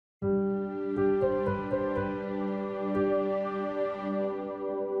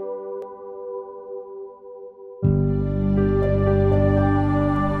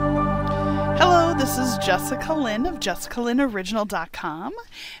Jessica Lynn of JessicaLynnOriginal.com,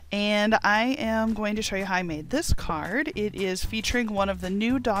 and I am going to show you how I made this card. It is featuring one of the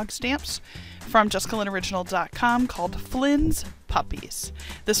new dog stamps from JessicaLynnOriginal.com called Flynne's Puppies.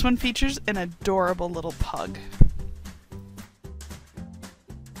 This one features an adorable little pug.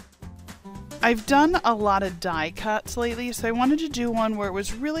 I've done a lot of die cuts lately, so I wanted to do one where it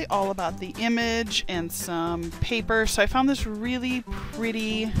was really all about the image and some paper. So I found this really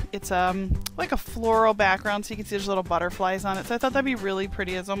pretty, it's like a floral background, so you can see there's little butterflies on it. So I thought that'd be really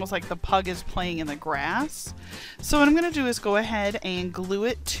pretty. It's almost like the pug is playing in the grass. So what I'm going to do is go ahead and glue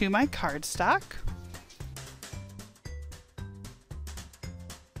it to my cardstock.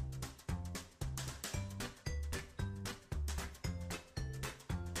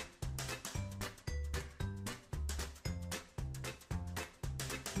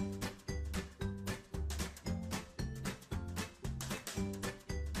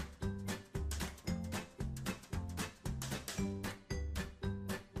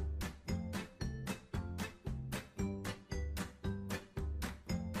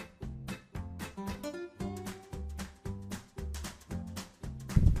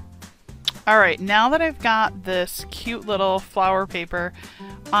 Alright, now that I've got this cute little flower paper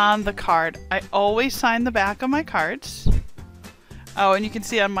on the card, I always sign the back of my cards. Oh, and you can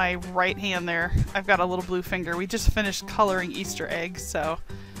see on my right hand there, I've got a little blue finger. We just finished coloring Easter eggs, so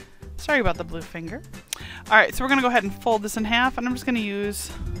sorry about the blue finger. Alright, so we're going to go ahead and fold this in half, and I'm just going to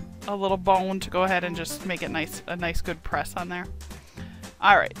use a little bone to go ahead and just make it a nice good press on there.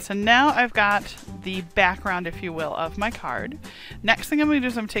 Alright, so now I've got the background, if you will, of my card. Next thing I'm going to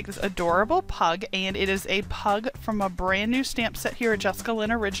do is I'm going to take this adorable pug, and it is a pug from a brand new stamp set here at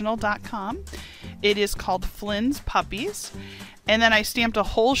JessicaLynnOriginal.com. It is called Flynne's Puppies. And then I stamped a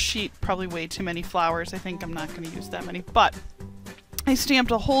whole sheet, probably way too many flowers. I think I'm not going to use that many, but I stamped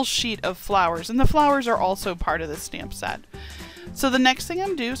a whole sheet of flowers, and the flowers are also part of the stamp set. So the next thing I'm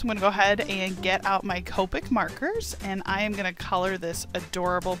going to do is I'm going to go ahead and get out my Copic markers, and I am going to color this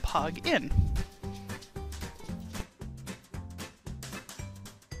adorable pug in.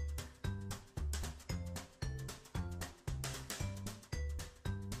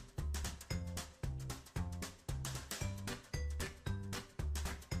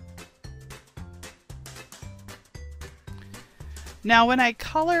 Now when I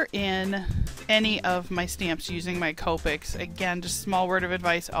color in any of my stamps using my Copics, again, just small word of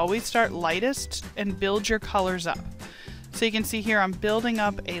advice, always start lightest and build your colors up. So you can see here I'm building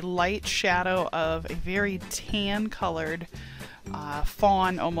up a light shadow of a very tan colored,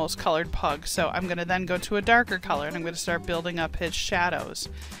 fawn almost colored pug. So I'm going to then go to a darker color and I'm going to start building up his shadows.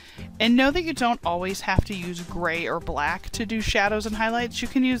 And know that you don't always have to use gray or black to do shadows and highlights. You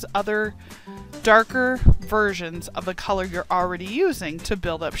can use other darker versions of the color you're already using to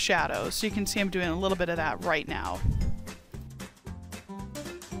build up shadows. So you can see I'm doing a little bit of that right now.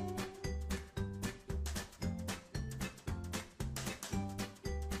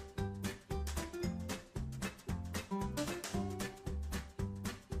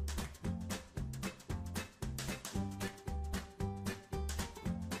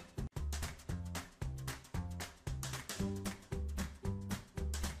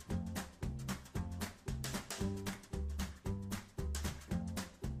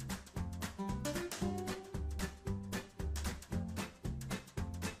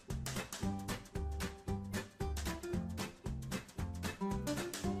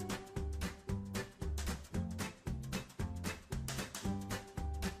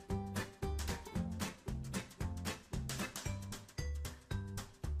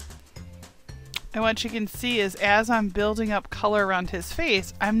 And what you can see is as I'm building up color around his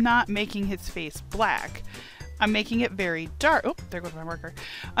face, I'm not making his face black. I'm making it very dark. Oh, there goes my marker.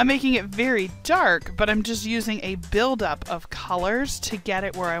 I'm making it very dark, but I'm just using a buildup of colors to get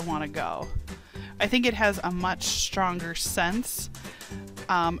it where I want to go. I think it has a much stronger sense.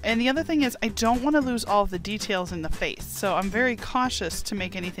 And the other thing is I don't want to lose all of the details in the face, so I'm very cautious to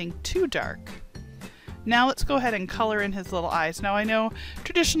make anything too dark. Now let's go ahead and color in his little eyes. Now I know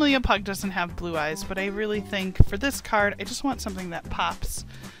traditionally a pug doesn't have blue eyes, but I really think for this card I just want something that pops.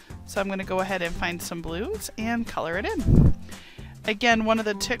 So I'm going to go ahead and find some blues and color it in. Again, one of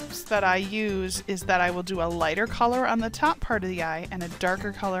the tips that I use is that I will do a lighter color on the top part of the eye and a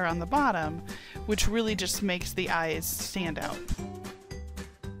darker color on the bottom, which really just makes the eyes stand out.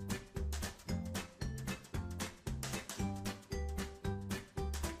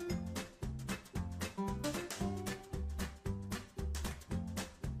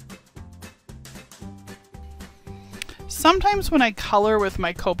 Sometimes when I color with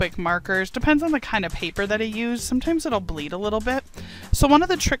my Copic markers, depends on the kind of paper that I use, sometimes it'll bleed a little bit. So one of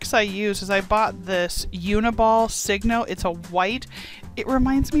the tricks I use is I bought this Uniball Signo. It's a white. It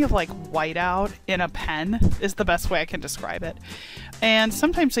reminds me of like whiteout in a pen is the best way I can describe it. And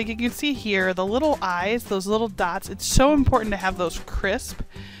sometimes, like you can see here, the little eyes, those little dots, it's so important to have those crisp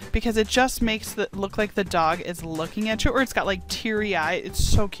because it just makes it look like the dog is looking at you, or it's got like teary eye. It's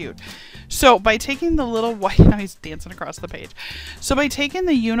so cute. So by taking the little white, now he's dancing across the page. So by taking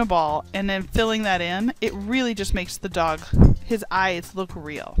the Uniball and then filling that in, it really just makes the dog, his eyes look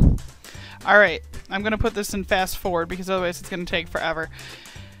real. All right, I'm gonna put this in fast forward because otherwise it's gonna take forever.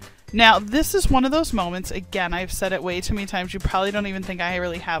 Now, this is one of those moments, again, I've said it way too many times, you probably don't even think I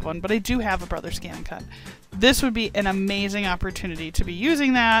really have one, but I do have a Brother Scan and Cut. This would be an amazing opportunity to be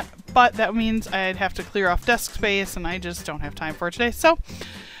using that, but that means I'd have to clear off desk space, and I just don't have time for it today. So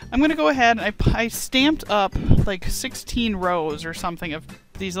I'm going to go ahead, and I stamped up like 16 rows or something of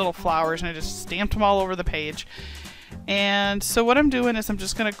these little flowers, and I just stamped them all over the page. And so what I'm doing is I'm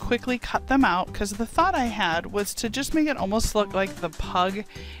just going to quickly cut them out, because the thought I had was to just make it almost look like the pug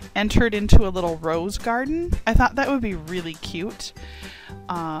entered into a little rose garden. I thought that would be really cute.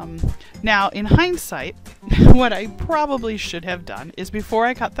 Now, in hindsight, what I probably should have done is before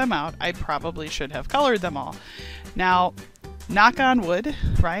I cut them out, I probably should have colored them all. Now, knock on wood,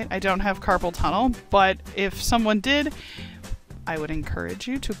 right? I don't have carpal tunnel, but if someone did, I would encourage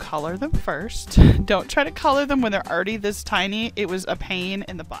you to color them first. Don't try to color them when they're already this tiny. It was a pain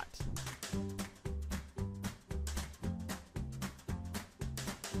in the butt.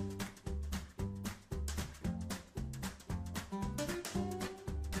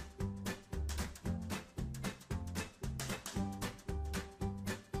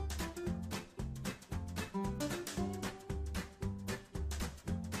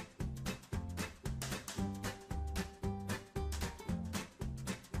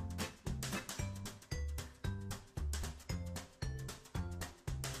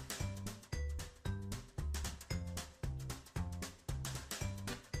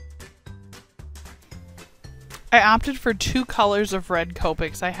 I opted for 2 colors of red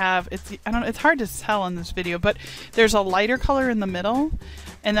Copics. It's hard to tell in this video, but there's a lighter color in the middle,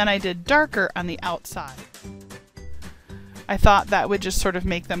 and then I did darker on the outside. I thought that would just sort of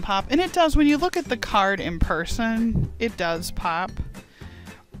make them pop, and it does. When you look at the card in person, it does pop.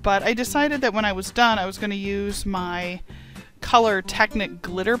 But I decided that when I was done, I was going to use my Color Technic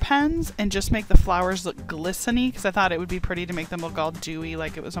glitter pens and just make the flowers look glistening, because I thought it would be pretty to make them look all dewy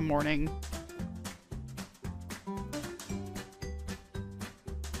like it was a morning.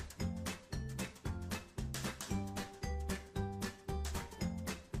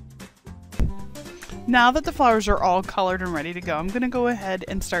 Now that the flowers are all colored and ready to go, I'm going to go ahead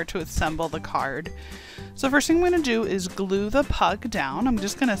and start to assemble the card. So first thing I'm going to do is glue the pug down. I'm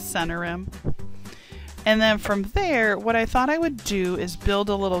just going to center him. And then from there, what I thought I would do is build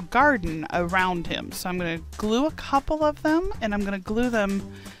a little garden around him. So I'm going to glue a couple of them, and I'm going to glue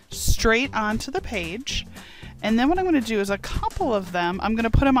them straight onto the page. And then what I'm going to do is a couple of them, I'm going to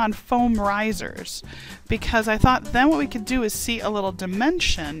put them on foam risers, because I thought then what we could do is see a little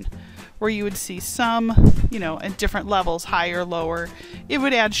dimension where you would see some, you know, at different levels, higher, lower. It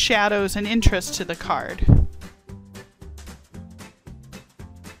would add shadows and interest to the card.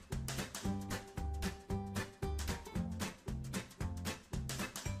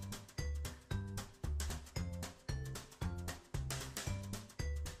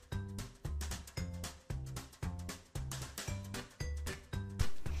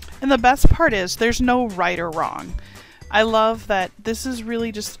 And the best part is there's no right or wrong. I love that this is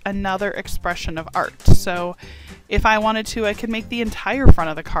really just another expression of art. So if I wanted to, I could make the entire front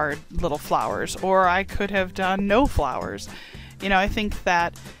of the card little flowers, or I could have done no flowers. You know, I think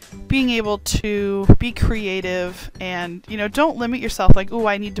that being able to be creative and, you know, don't limit yourself like, oh,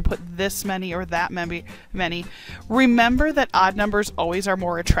 I need to put this many or that many. Remember that odd numbers always are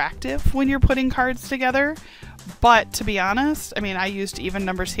more attractive when you're putting cards together. But to be honest, I mean, I used even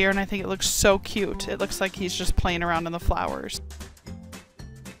numbers here and I think it looks so cute. It looks like he's just playing around in the flowers.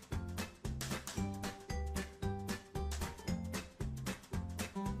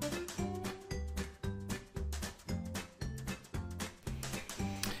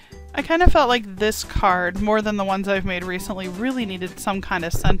 I kind of felt like this card, more than the ones I've made recently, really needed some kind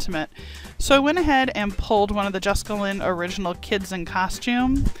of sentiment. So I went ahead and pulled one of the JessicaLynnOriginal Kids in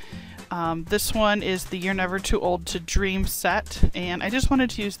Costume. This one is the You're Never Too Old to Dream set, and I just wanted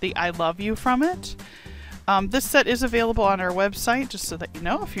to use the I Love You from it. This set is available on our website, just so that you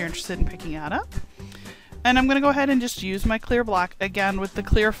know if you're interested in picking that up. And I'm going to go ahead and just use my clear block. Again, with the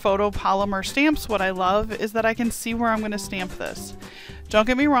clear photo polymer stamps, what I love is that I can see where I'm going to stamp this. Don't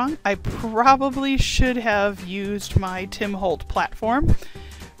get me wrong, I probably should have used my Tim Holt platform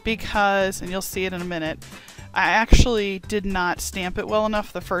because, and you'll see it in a minute, I actually did not stamp it well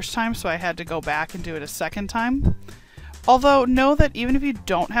enough the first time, so I had to go back and do it a second time. Although, know that even if you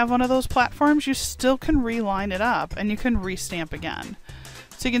don't have one of those platforms, you still can reline it up and you can restamp again.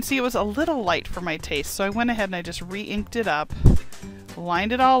 So you can see it was a little light for my taste, so I went ahead and I just re-inked it up,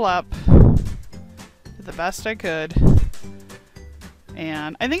 lined it all up, did the best I could,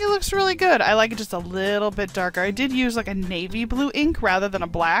 and I think it looks really good. I like it just a little bit darker. I did use like a navy blue ink rather than a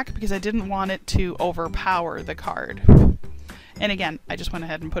black because I didn't want it to overpower the card. And again, I just went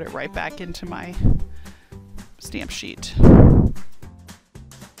ahead and put it right back into my stamp sheet.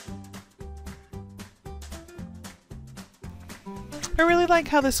 I really like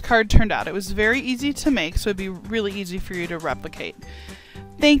how this card turned out. It was very easy to make, so it'd be really easy for you to replicate.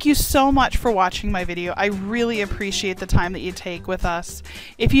 Thank you so much for watching my video. I really appreciate the time that you take with us.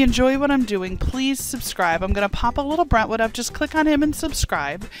 If you enjoy what I'm doing, please subscribe. I'm going to pop a little Brentwood up. Just click on him and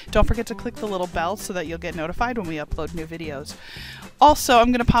subscribe. Don't forget to click the little bell so that you'll get notified when we upload new videos. Also, I'm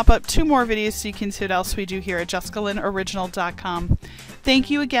going to pop up 2 more videos so you can see what else we do here at JessicaLynnOriginal.com.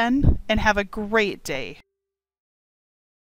 Thank you again, and have a great day.